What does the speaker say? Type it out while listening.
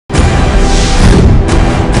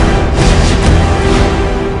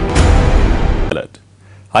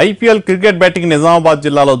IPL cricket batting Nizamabad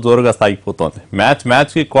జిల్లాలో జోరుగా సాగిపోతోంది.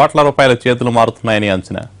 Match కి కోట్ల రూపాయల చేతులు మారుతున్నాయని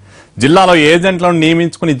అంచనా. జిల్లాలో ఏజెంట్లను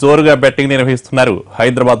నియమించుకుని జోరుగా బెట్టింగ్ నిర్వహిస్తున్నారు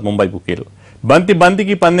హైదరాబాద్ ముంబై బుకీలు.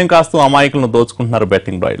 బంతికి పందెం కాస్తూ అమాయకులను దోచుకుంటున్నారు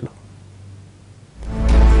బెట్టింగ్ బాయ్లు.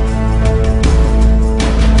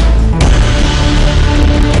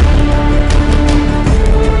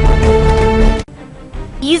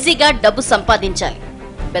 ఈజీగా డబ్బు సంపాదించాలి,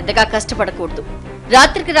 పెద్దగా కష్టపడకూడదు.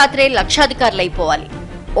 రాత్రికి రాత్రే లక్షాధికారులైపోవాలి,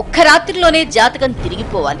 ఒక్క రాత్రిలోనే జాతకం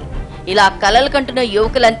తిరిగిపోవాలి. ఇలా కలలు కంటున్న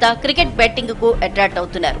యువకులంతా క్రికెట్ బెట్టింగ్ కు అట్రాక్ట్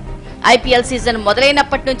అవుతున్నారు. IPL సీజన్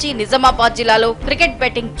మొదలైనప్పటి నుంచి నిజామాబాద్ జిల్లాలో క్రికెట్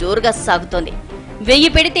బెట్టింగ్ జోరుగా సాగుతోంది. 1000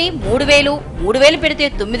 పెడితే 3000, 3000 పెడితే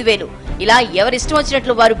 9000, ఇలా ఎవరిష్టం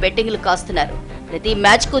వచ్చినట్లు వారు బెట్టింగ్లు కాస్తున్నారు. ప్రతి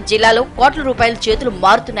మ్యాచ్ కు జిల్లాలో కోట్ల రూపాయల చేతులు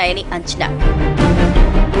మారుతున్నాయని అంచనా.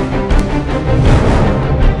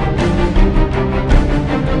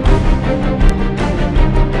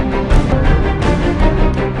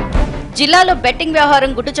 జిల్లాలో బెట్టింగ్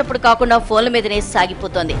వ్యవహారం గుట్టుచప్పుడు కాకుండా ఫోన్ల మీదనే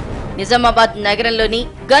సాగిపోతోంది. నిజామాబాద్ నగరంలోని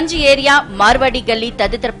గంజ్ ఏరియా, మార్వాడి గల్లీ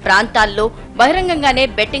తదితర ప్రాంతాల్లో బహిరంగంగానే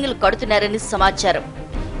బెట్టింగ్లు కడుతున్నారని సమాచారం.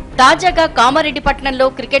 తాజాగా కామారెడ్డి పట్టణంలో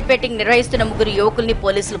క్రికెట్ బెట్టింగ్ నిర్వహిస్తున్న 3 యువకుల్ని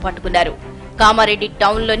పోలీసులు పట్టుకున్నారు. కామారెడ్డి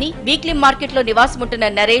టౌన్ లోని వీక్లీ మార్కెట్ లో నివాసముంటున్న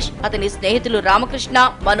నరేష్, అతని స్నేహితులు రామకృష్ణ,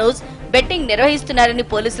 మనోజ్ బెట్టింగ్ నిర్వహిస్తున్నారని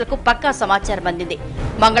పోలీసులకు పక్కా సమాచారం అందింది.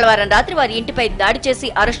 మంగళవారం రాత్రి వారి ఇంటిపై దాడి చేసి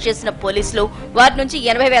అరెస్ట్ చేసిన పోలీసులు వారి నుంచి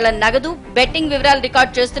 80,000 నగదు, బెట్టింగ్ వివరాలు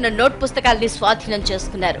రికార్డు చేస్తున్న నోట్ పుస్తకాల్ని స్వాధీనం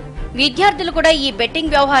చేసుకున్నారు. విద్యార్థులు కూడా ఈ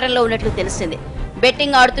బెట్టింగ్ వ్యవహారంలో ఉన్నట్లు తెలిసింది.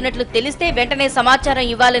 బెట్టింగ్ ఆడుతున్నట్లు తెలిస్తే వెంటనే సమాచారం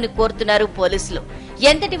ఇవ్వాలని కోరుతున్నారు పోలీసులు.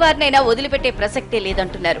 ఎంతటి వారినైనా వదిలిపెట్టే ప్రసక్తే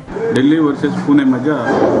లేదంటున్నారు. ఢిల్లీ వర్సెస్ పూణే మధ్య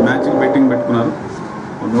మ్యాచ్ బెట్టింగ్ పెట్టుకున్నారు.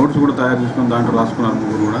 నోట్స్ కూడా తయారు చేసుకుని దాంట్లో రాసుకున్నారు.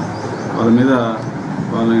 ముగ్గురు కూడా వాళ్ళ మీద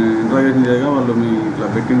వాళ్ళని ఇంట్రాగేషన్ చేయగా వాళ్ళు మీ ఇట్లా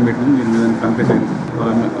బెట్టింగ్ పెట్టింది, దీని మీద కన్ఫ్యూజ్ అయింది.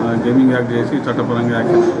 వాళ్ళ గేమింగ్ యాక్ట్ చేసి చట్టపరంగా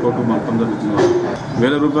యాక్షన్ కోర్టుకు పంపడం జరుగుతుంది.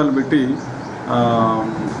 1000 రూపాయలు పెట్టి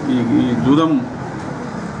ఈ జూదం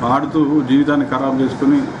ఆడుతూ జీవితాన్ని ఖరాబ్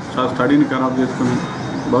చేసుకుని, స్టడీని ఖరాబ్ చేసుకుని,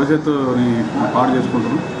 భవిష్యత్తుని పాడు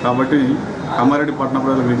చేసుకుంటారు. కాబట్టి కామారెడ్డి పట్టణ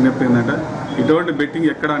ప్రజలకు విజ్ఞప్తి ఏంటంటే, ఇటువంటి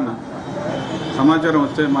బెట్టింగ్ ఎక్కడన్నా సమాచారం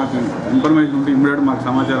వస్తే మాకు ఇన్ఫర్మేషన్ ఉంటే ఇమ్మీడియట్ మాకు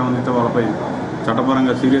సమాచారం అందితే వాళ్ళపై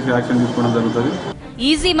చట్టపరంగా సీరియస్ యాక్షన్ తీసుకోవడం జరుగుతుంది.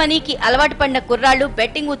 ఈజీ మనీకి అలవాటు పడిన కుర్రాళ్లు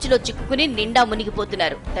బెట్టింగ్ ఉచ్చులో చిక్కుకుని నిండా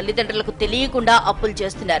మునిగిపోతున్నారు. తల్లిదండ్రులకు తెలియకుండా అప్పులు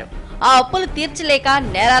చేస్తున్నారు. ఆ అప్పులు తీర్చలేక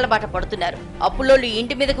నేరాల బాట పడుతున్నారు. అప్పులోళ్ళు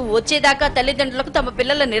ఇంటి మీదకు వచ్చేదాకా తల్లిదండ్రులకు తమ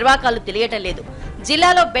పిల్లల నిర్వాకాలు తెలియటం లేదు.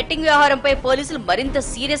 జిల్లాలో బెట్టింగ్ వ్యవహారంపై పోలీసులు మరింత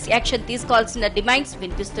సీరియస్ యాక్షన్ తీసుకోవాల్సిన డిమాండ్స్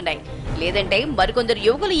వినిపిస్తున్నాయి. లేదంటే మరికొందరు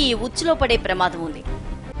యువకులు ఈ ఉచ్చులో పడే ప్రమాదం ఉంది.